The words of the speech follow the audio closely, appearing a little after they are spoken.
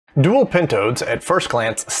Dual pentodes at first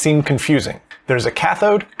glance seem confusing. There's a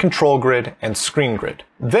cathode, control grid, and screen grid.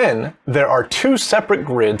 Then, there are two separate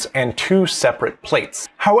grids and two separate plates.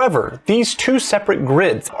 However, these two separate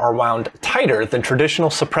grids are wound tighter than traditional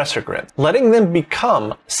suppressor grids, letting them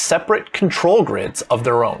become separate control grids of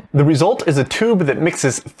their own. The result is a tube that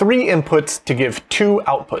mixes 3 inputs to give 2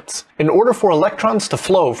 outputs. In order for electrons to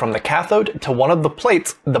flow from the cathode to one of the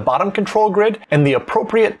plates, the bottom control grid and the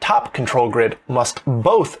appropriate top control grid must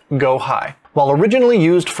both go high. While originally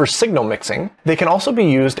used for signal mixing, they can also be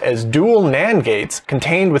used as dual NAND gates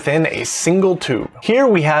contained within a single tube. Here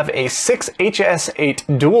we have a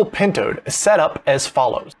 6HS8 dual pentode set up as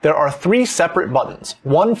follows. There are 3 separate buttons,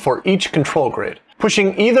 one for each control grid.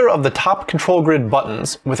 Pushing either of the top control grid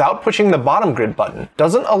buttons without pushing the bottom grid button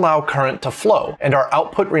doesn't allow current to flow, and our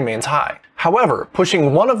output remains high. However,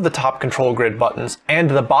 pushing one of the top control grid buttons and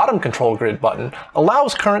the bottom control grid button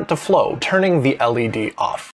allows current to flow, turning the LED off.